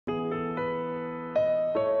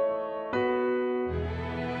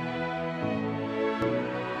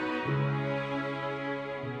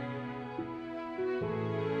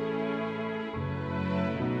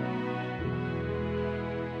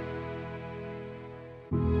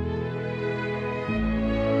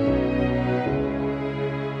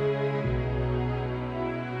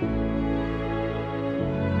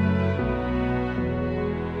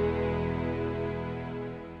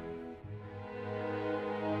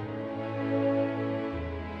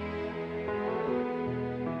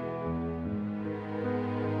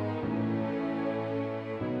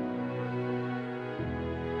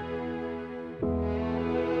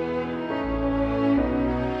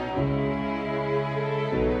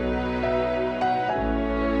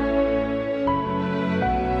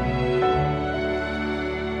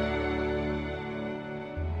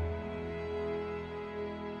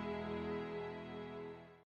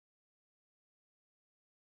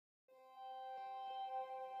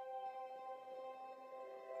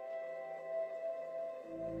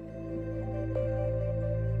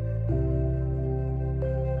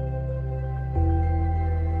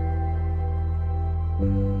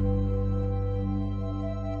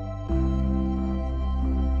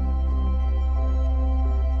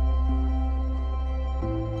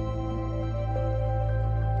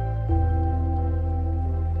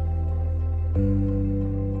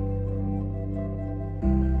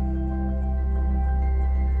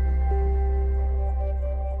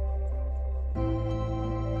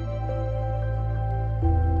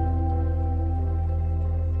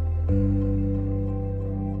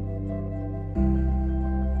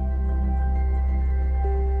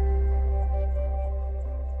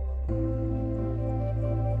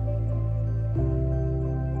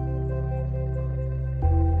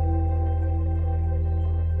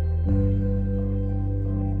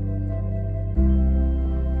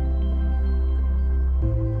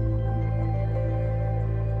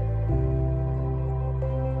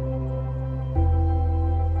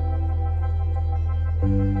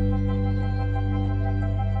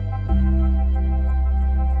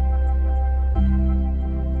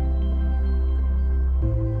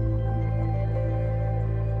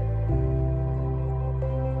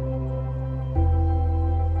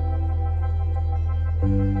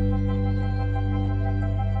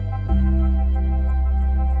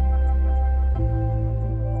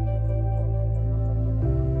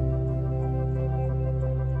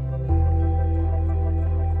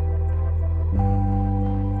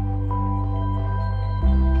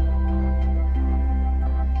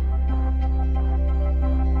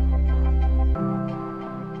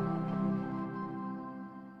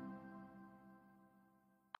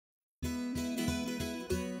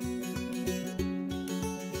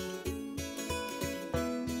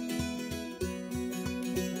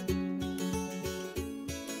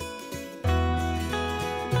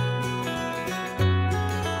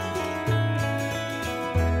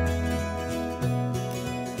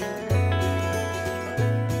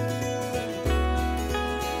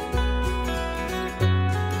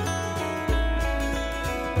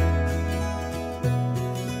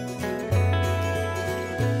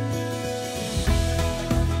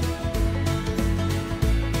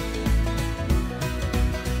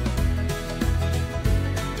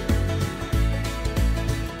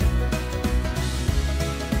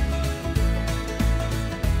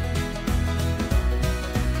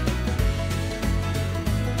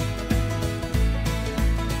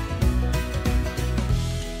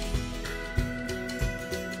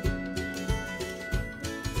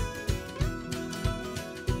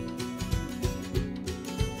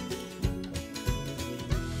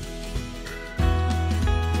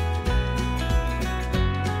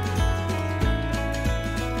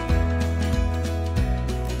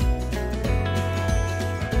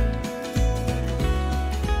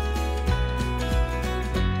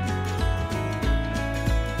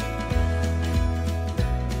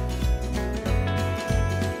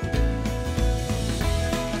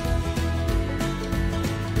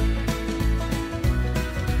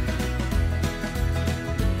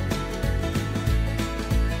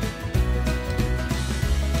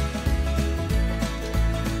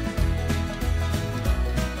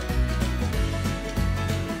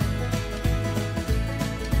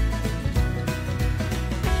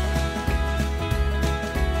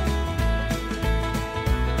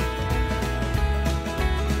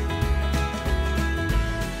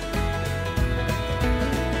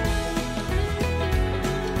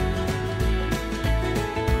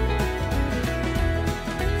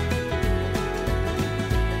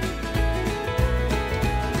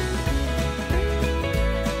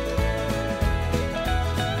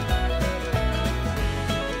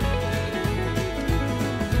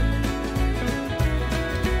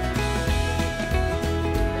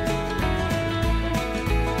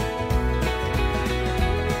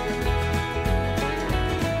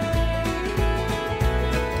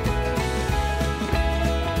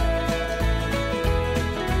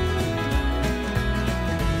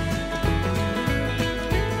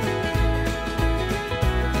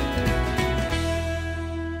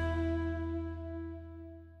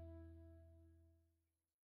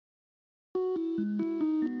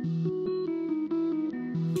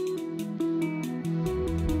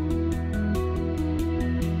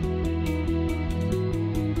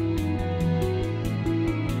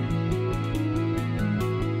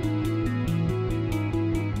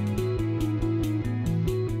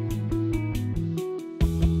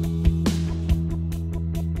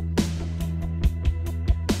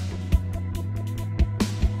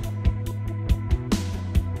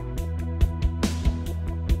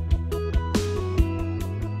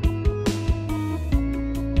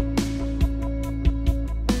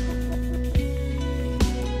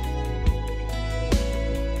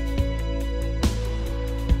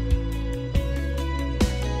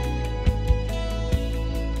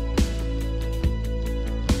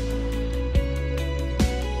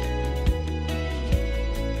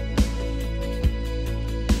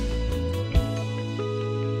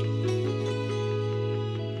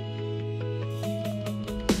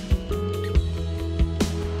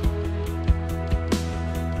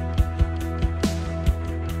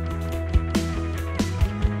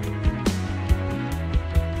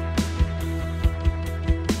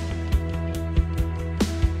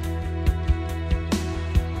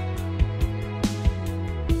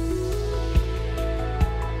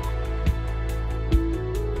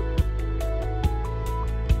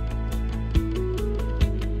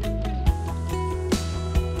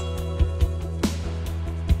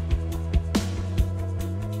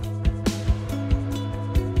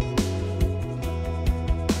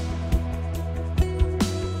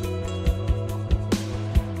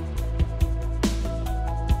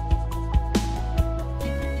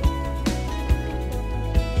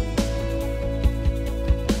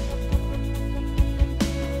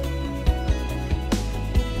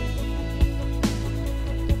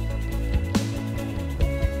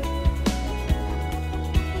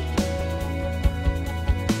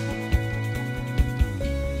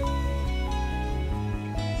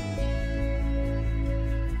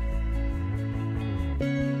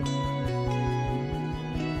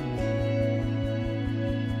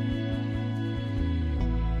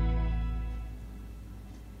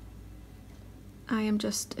I am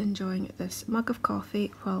just enjoying this mug of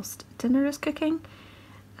coffee whilst dinner is cooking,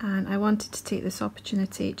 and I wanted to take this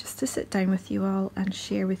opportunity just to sit down with you all and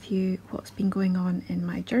share with you what's been going on in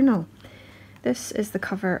my journal. This is the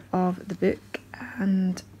cover of the book,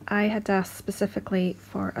 and I had asked specifically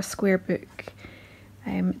for a square book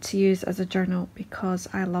to use as a journal because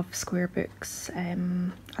I love square books. I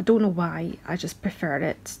don't know why, I just prefer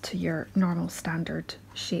it to your normal standard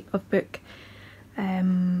shape of book.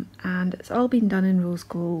 And it's all been done in rose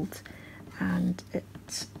gold, and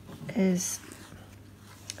it is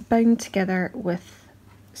bound together with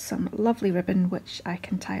some lovely ribbon which I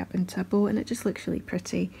can tie up into a bow, and it just looks really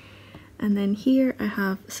pretty. And then here I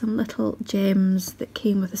have some little gems that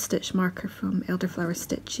came with a stitch marker from Elderflower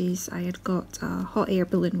Stitches. I had got a hot air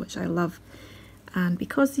balloon which I love, and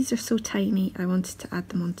because these are so tiny I wanted to add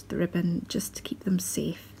them onto the ribbon just to keep them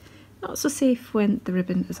safe. Not so safe when the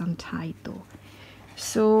ribbon is untied though.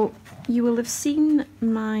 So you will have seen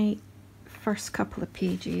my first couple of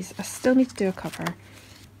pages. I still need to do a cover.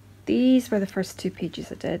 These were the first 2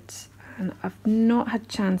 pages I did, and I've not had a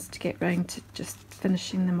chance to get round to just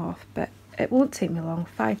finishing them off, but it won't take me long,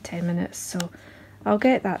 5-10 minutes, so I'll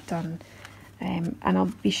get that done. And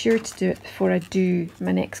I'll be sure to do it before I do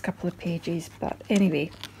my next couple of pages. But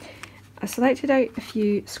anyway, I selected out a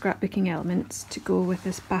few scrapbooking elements to go with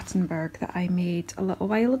this Battenberg that I made a little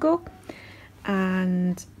while ago.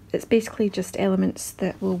 And it's basically just elements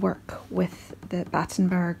that will work with the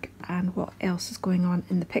Battenberg and what else is going on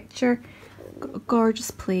in the picture. Got a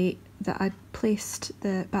gorgeous plate that I placed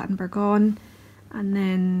the Battenberg on, and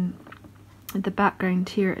then the background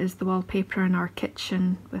here is the wallpaper in our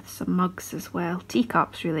kitchen with some mugs as well,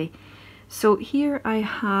 teacups really. So here I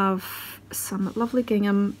have some lovely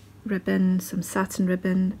gingham ribbon, some satin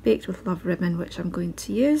ribbon, baked with love ribbon, which I'm going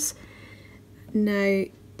to use. Now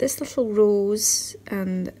this little rose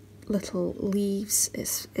and little leaves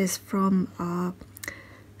is from a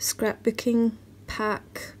scrapbooking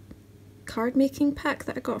pack, card making pack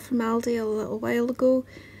that I got from Aldi a little while ago,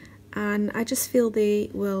 and I just feel they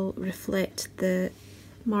will reflect the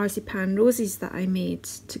marzipan roses that I made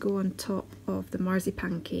to go on top of the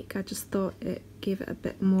marzipan cake. I just thought it gave it a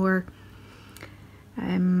bit more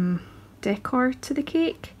decor to the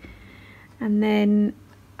cake. And then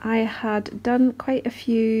I had done quite a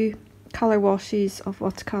few colour washes of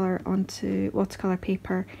watercolour onto watercolour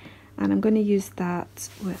paper, and I'm going to use that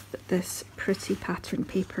with this pretty pattern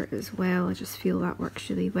paper as well. I just feel that works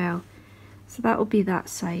really well. So that will be that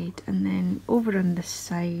side, and then over on this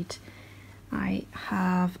side I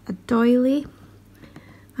have a doily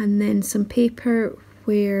and then some paper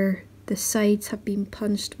where the sides have been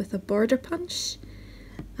punched with a border punch,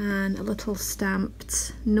 and a little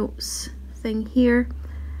stamped notes thing here.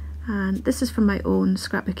 And this is from my own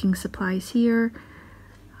scrapbooking supplies here.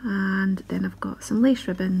 And then I've got some lace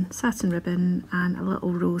ribbon, satin ribbon, and a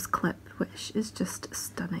little rose clip, which is just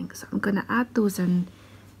stunning. So I'm going to add those in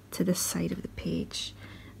to this side of the page,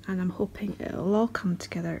 and I'm hoping it'll all come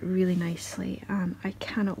together really nicely, and I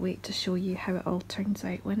cannot wait to show you how it all turns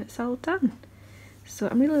out when it's all done. So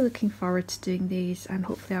I'm really looking forward to doing these, and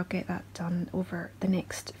hopefully I'll get that done over the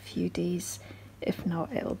next few days. If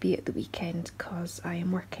not, it'll be at the weekend because I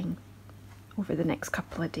am working over the next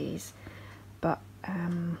couple of days. But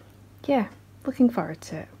yeah, looking forward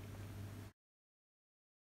to it.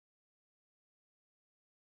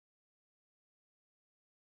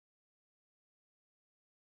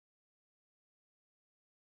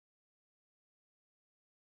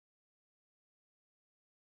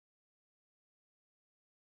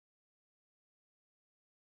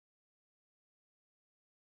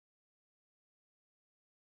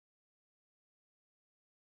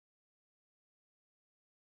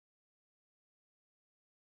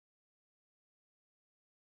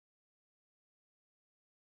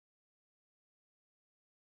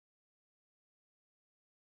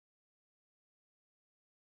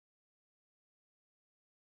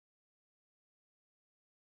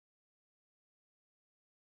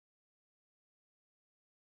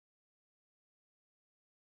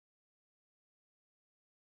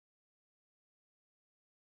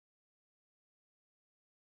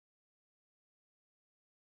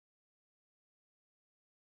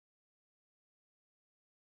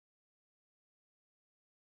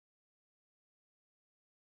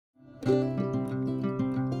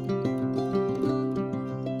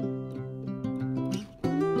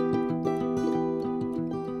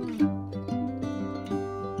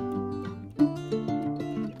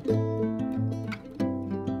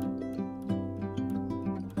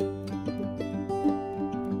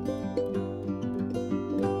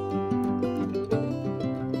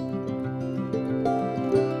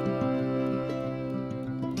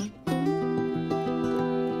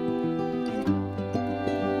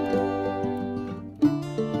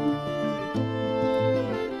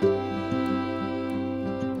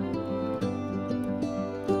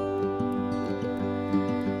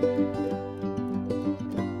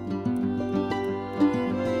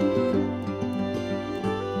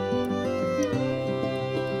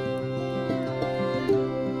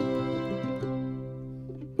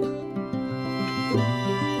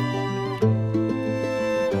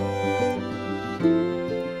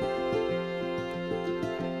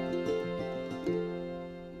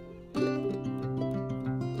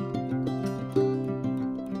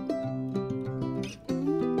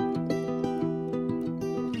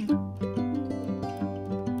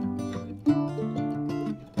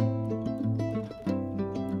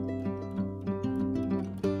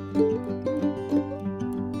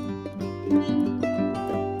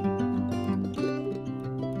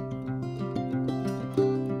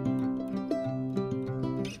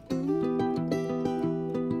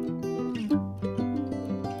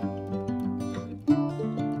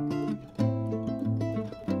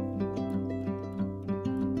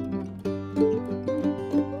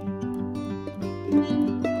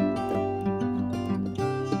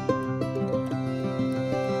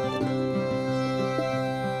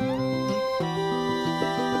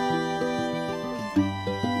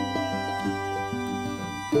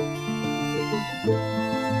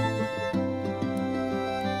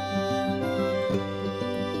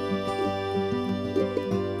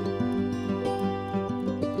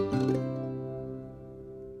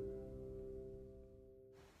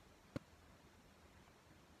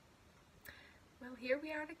 Here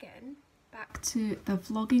we are again, back to the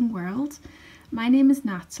vlogging world. My name is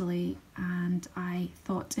Natalie and I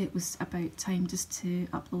thought it was about time just to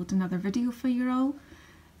upload another video for you all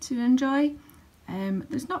to enjoy.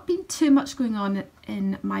 There's not been too much going on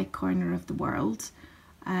in my corner of the world,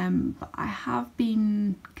 but I have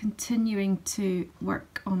been continuing to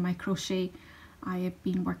work on my crochet. I have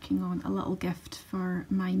been working on a little gift for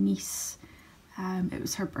my niece. It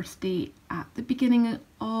was her birthday at the beginning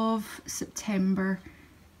of September,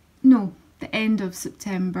 no, the end of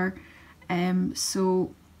September,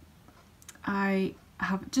 so I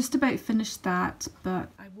have just about finished that, but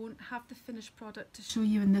I won't have the finished product to show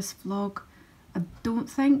you in this vlog, I don't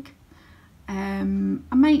think. I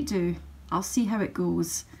might do, I'll see how it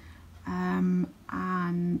goes,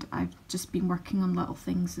 and I've just been working on little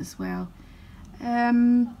things as well.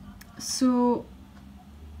 So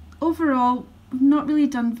overall, I've not really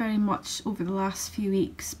done very much over the last few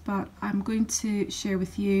weeks, but I'm going to share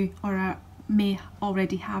with you, or I may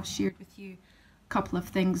already have shared with you, a couple of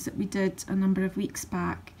things that we did a number of weeks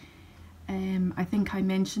back. I think I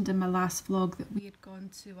mentioned in my last vlog that we had gone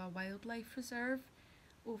to a wildlife reserve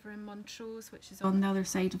over in Montrose, which is on the other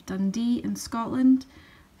side of Dundee in Scotland.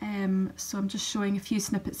 So I'm just showing a few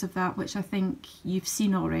snippets of that, which I think you've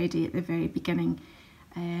seen already at the very beginning.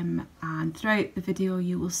 And throughout the video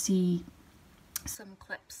you will see some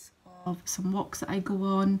clips of some walks that I go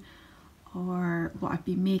on, or what I've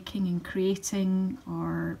been making and creating,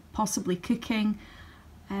 or possibly cooking.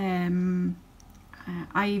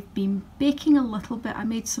 I've been baking a little bit. I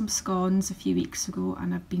made some scones a few weeks ago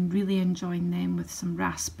and I've been really enjoying them with some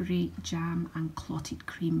raspberry jam and clotted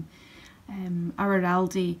cream. Our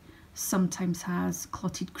Aldi sometimes has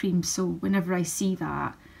clotted cream, so whenever I see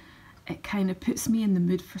that, it kind of puts me in the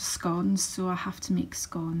mood for scones, so I have to make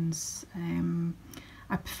scones.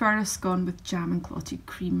 I prefer a scone with jam and clotted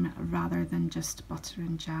cream rather than just butter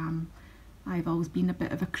and jam. I've always been a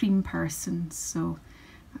bit of a cream person, so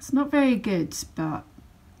that's not very good, but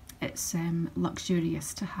it's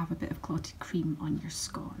luxurious to have a bit of clotted cream on your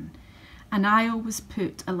scone. And I always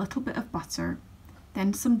put a little bit of butter,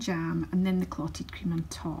 then some jam, and then the clotted cream on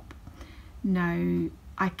top. Now,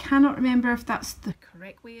 I cannot remember if that's the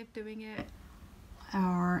correct way of doing it,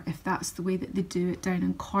 or if that's the way that they do it down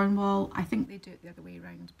in Cornwall. I think they do it the other way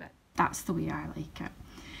around, but that's the way I like it.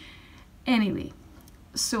 Anyway,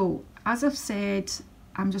 so as I've said,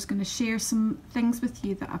 I'm just going to share some things with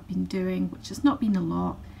you that I've been doing, which has not been a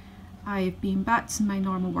lot. I've been back to my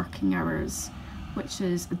normal working hours, which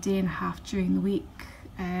is a day and a half during the week.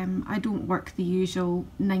 I don't work the usual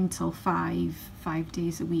 9 till 5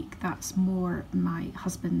 days a week. That's more my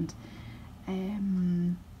husband.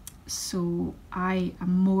 So I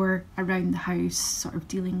am more around the house, sort of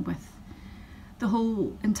dealing with the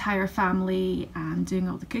whole entire family and doing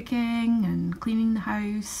all the cooking and cleaning the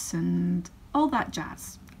house and all that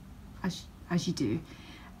jazz, as you do,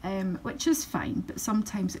 which is fine, but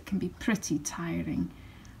sometimes it can be pretty tiring.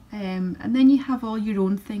 And then you have all your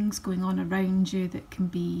own things going on around you that can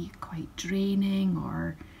be quite draining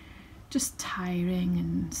or just tiring,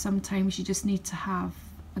 and sometimes you just need to have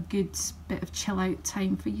a good bit of chill out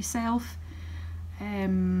time for yourself.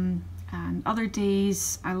 And other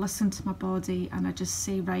days I listen to my body and I just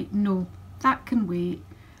say, right, no, that can wait,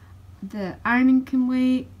 the ironing can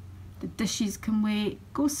wait, the dishes can wait,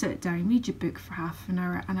 go sit down, read your book for half an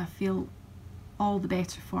hour, and I feel all the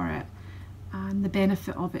better for it. And the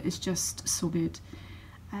benefit of it is just so good.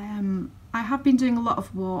 I have been doing a lot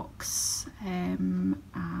of walks, and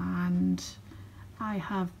I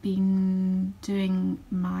have been doing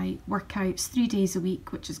my workouts 3 days a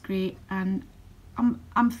week, which is great, and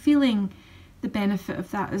I'm feeling the benefit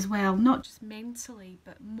of that as well, not just mentally,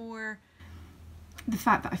 but more the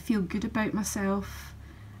fact that I feel good about myself.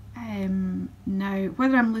 Now,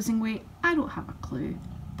 whether I'm losing weight, I don't have a clue,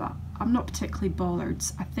 but I'm not particularly bothered.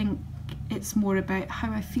 I think it's more about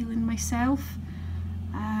how I feel in myself,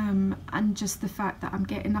 and just the fact that I'm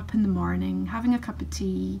getting up in the morning, having a cup of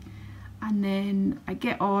tea, and then I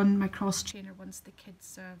get on my cross trainer once the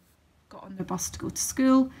kids have got on the bus to go to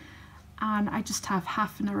school, and I just have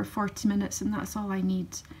half an hour, 40 minutes, and that's all I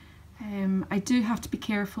need. I do have to be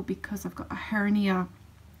careful because I've got a hernia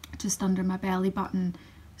just under my belly button,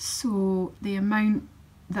 so the amount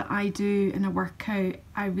that I do in a workout,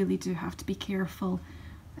 I really do have to be careful.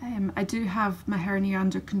 I do have my hernia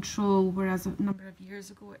under control, whereas a number of years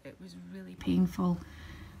ago it was really painful,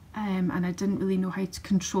 and I didn't really know how to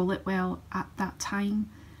control it well at that time.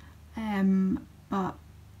 But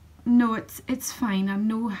no, it's fine. I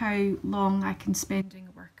know how long I can spend doing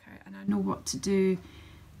a workout, and I know what to do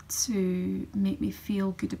to make me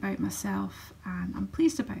feel good about myself, and I'm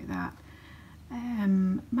pleased about that.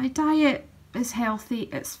 My diet is healthy,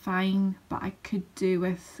 it's fine, but I could do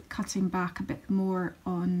with cutting back a bit more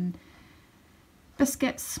on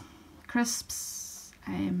biscuits, crisps,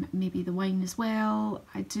 maybe the wine as well.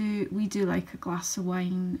 We do like a glass of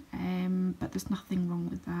wine, but there's nothing wrong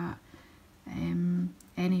with that.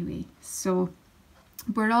 Anyway, so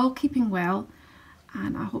we're all keeping well,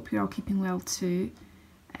 and I hope you're all keeping well too.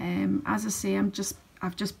 As I say,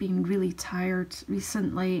 I've just been really tired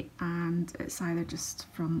recently, and it's either just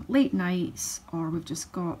from late nights, or we've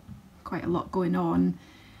just got quite a lot going on,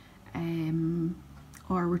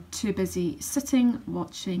 or we're too busy sitting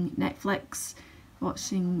watching Netflix,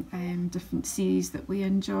 watching different series that we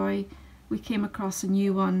enjoy. We came across a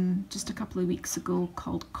new one just a couple of weeks ago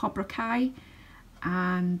called Cobra Kai,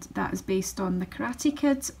 and that is based on the Karate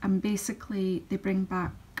Kid, and basically they bring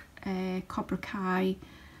back Cobra Kai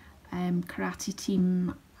karate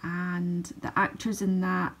team, and the actors in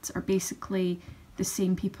that are basically the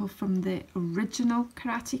same people from the original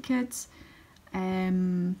Karate Kids,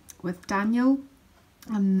 with Daniel,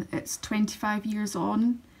 and it's 25 years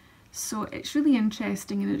on, so it's really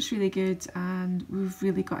interesting and it's really good, and we've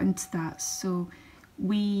really got into that. So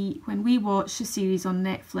when we watch a series on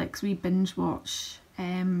Netflix, we binge watch,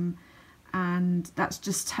 and that's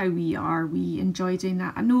just how we are. We enjoy doing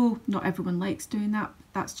that. I know not everyone likes doing that,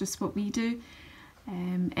 but that's just what we do.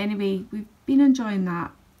 Anyway, we've been enjoying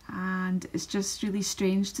that, and it's just really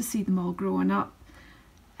strange to see them all growing up.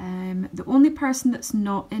 The only person that's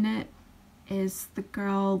not in it is the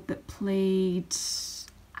girl that played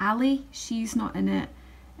Ali. She's not in it,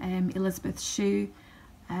 Elizabeth Shue,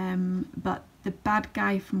 but the bad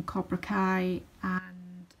guy from Cobra Kai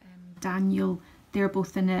and Daniel, they're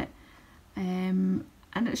both in it. And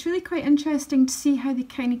it's really quite interesting to see how they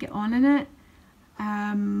kind of get on in it.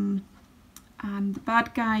 And the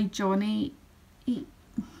bad guy, Johnny, he's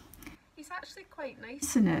actually quite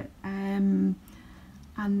nice in it. And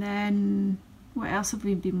then what else have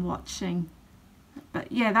we been watching?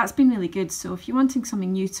 But yeah, that's been really good. So if you're wanting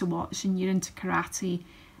something new to watch and you're into karate,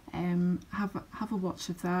 have a watch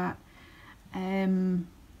of that.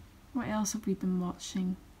 What else have we been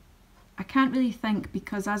watching? I can't really think,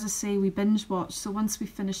 because as I say, we binge watch, so once we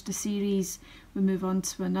finish the series we move on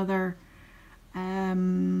to another.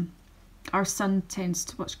 Our son tends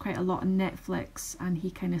to watch quite a lot on Netflix, and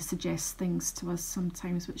he kind of suggests things to us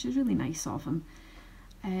sometimes, which is really nice of him.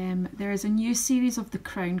 There is a new series of The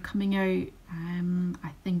Crown coming out,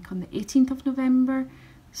 I think on the 18th of November,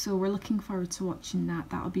 so we're looking forward to watching that.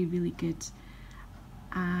 That'll be really good.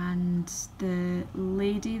 And the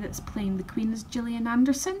lady that's playing the Queen is Gillian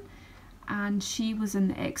Anderson, and she was in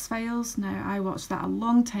the X-Files. Now, I watched that a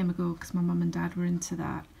long time ago because my mum and dad were into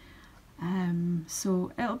that.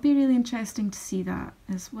 So it'll be really interesting to see that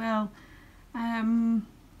as well. I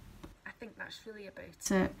think that's really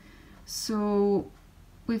about it. So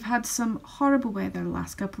we've had some horrible weather the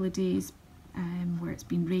last couple of days, where it's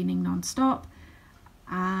been raining non-stop,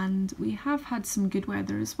 and we have had some good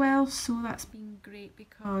weather as well, so that's been great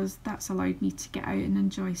because that's allowed me to get out and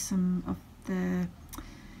enjoy some of the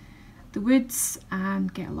woods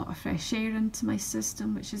and get a lot of fresh air into my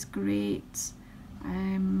system, which is great.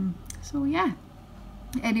 So yeah,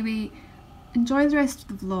 anyway, enjoy the rest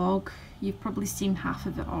of the vlog. You've probably seen half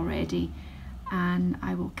of it already, and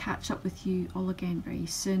I will catch up with you all again very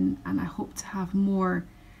soon, and I hope to have more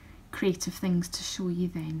creative things to show you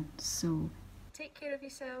then. So take care of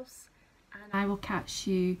yourselves, and I will catch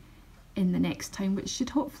you in the next time, which should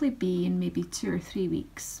hopefully be in maybe 2 or 3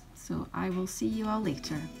 weeks. So I will see you all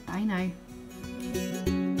later. Bye now.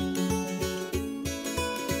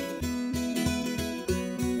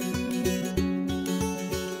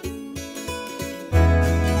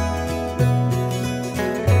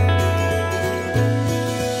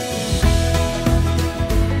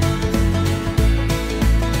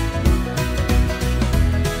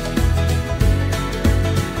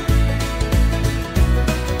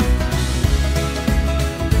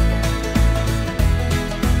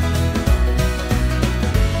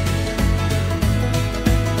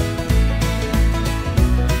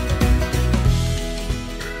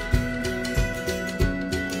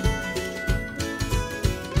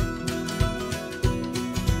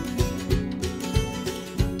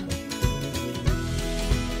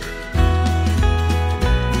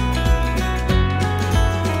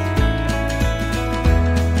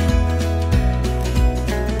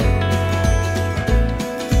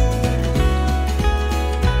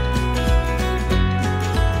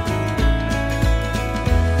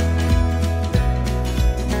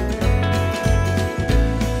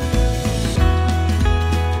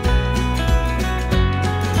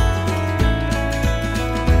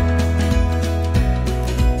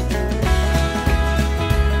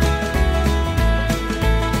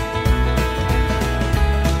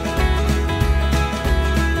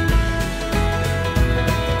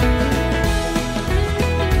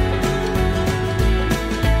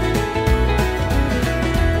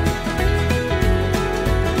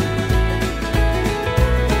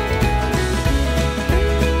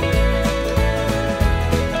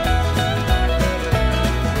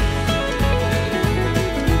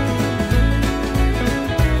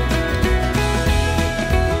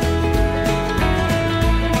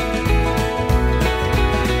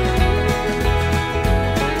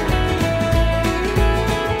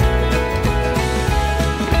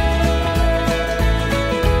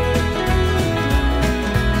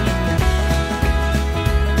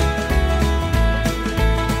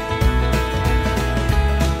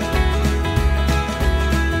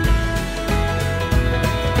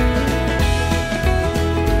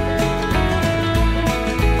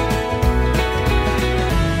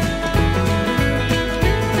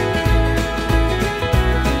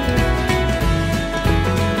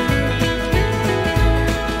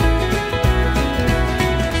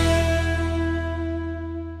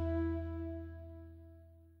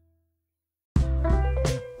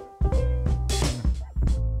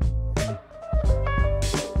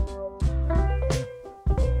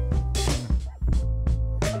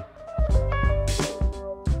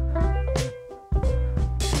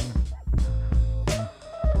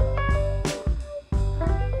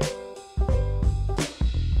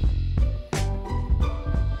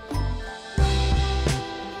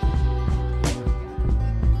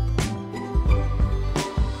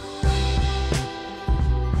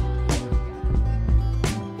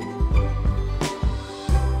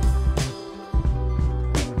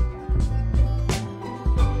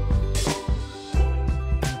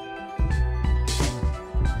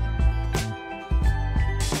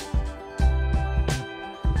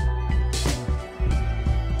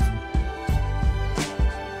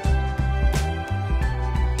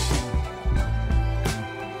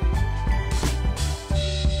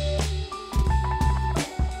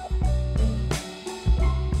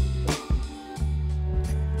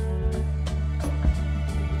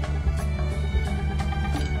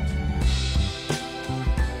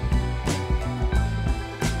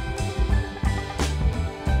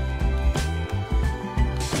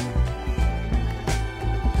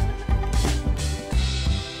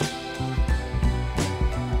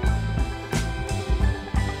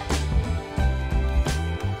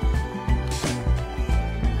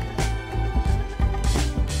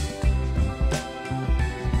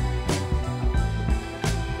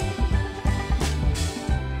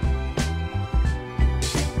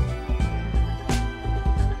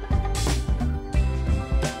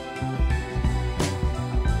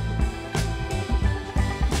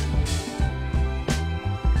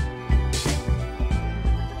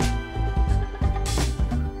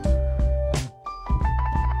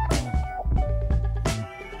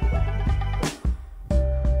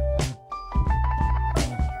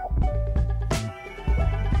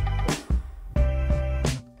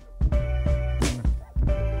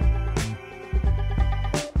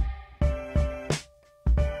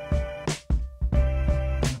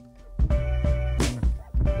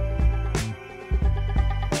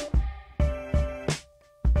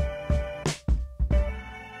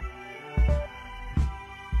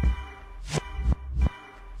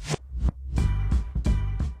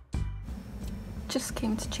 just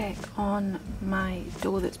came to check on my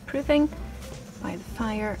dough that's proving by the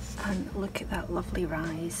fire, and look at that lovely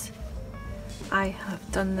rise. I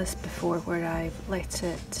have done this before where I've let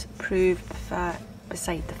it prove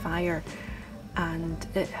beside the fire, and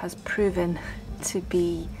it has proven to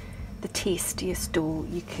be the tastiest dough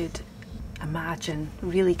you could imagine.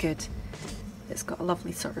 Really good. It's got a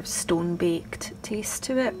lovely sort of stone baked taste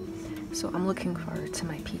to it, so I'm looking forward to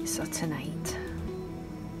my pizza tonight.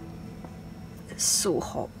 It's so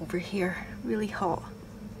hot over here, really hot.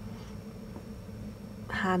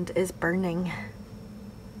 Hand is burning,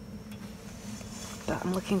 but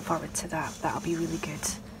I'm looking forward to that. That'll be really good.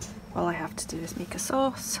 All I have to do is make a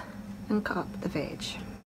sauce and cut up the veg.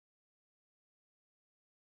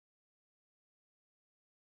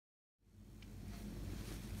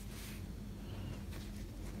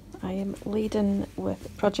 I am laden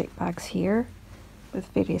with project bags here with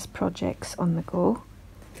various projects on the go,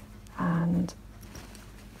 and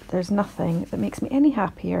there's nothing that makes me any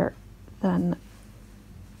happier than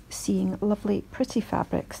seeing lovely pretty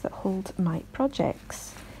fabrics that hold my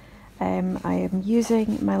projects. I am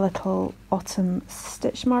using my little autumn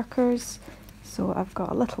stitch markers, so I've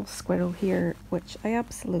got a little squirrel here which I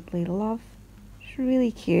absolutely love. It's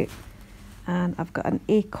really cute, and I've got an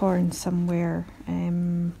acorn somewhere.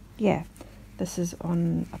 Yeah, this is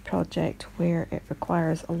on a project where it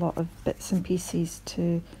requires a lot of bits and pieces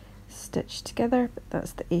to stitch together, but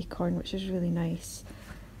that's the acorn, which is really nice.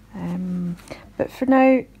 But for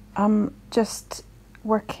now I'm just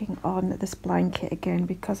working on this blanket again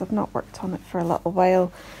because I've not worked on it for a little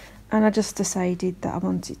while, and I just decided that I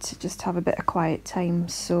wanted to just have a bit of quiet time.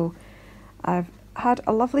 So I've had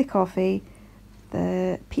a lovely coffee.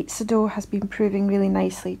 The pizza dough has been proving really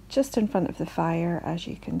nicely just in front of the fire, as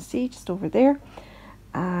you can see, just over there.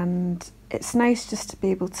 And it's nice just to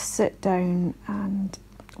be able to sit down and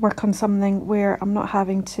work on something where I'm not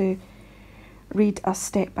having to read a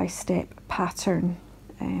step-by-step pattern,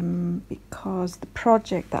 because the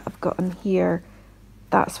project that I've got on here,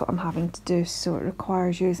 that's what I'm having to do, so it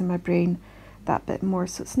requires using my brain that bit more.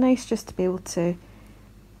 So it's nice just to be able to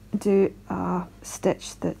do a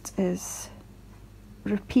stitch that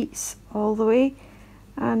repeats all the way,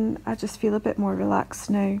 and I just feel a bit more relaxed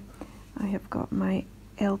now. I have got my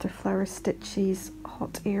Elderflower Stitches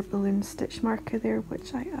hot air balloon stitch marker there,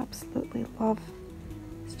 which I absolutely love.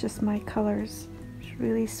 It's just my colours. It's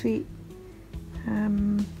really sweet.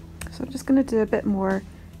 So I'm just going to do a bit more,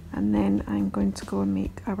 and then I'm going to go and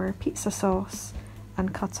make our pizza sauce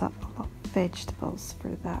and cut up a lot of vegetables for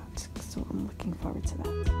that, so I'm looking forward to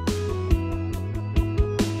that.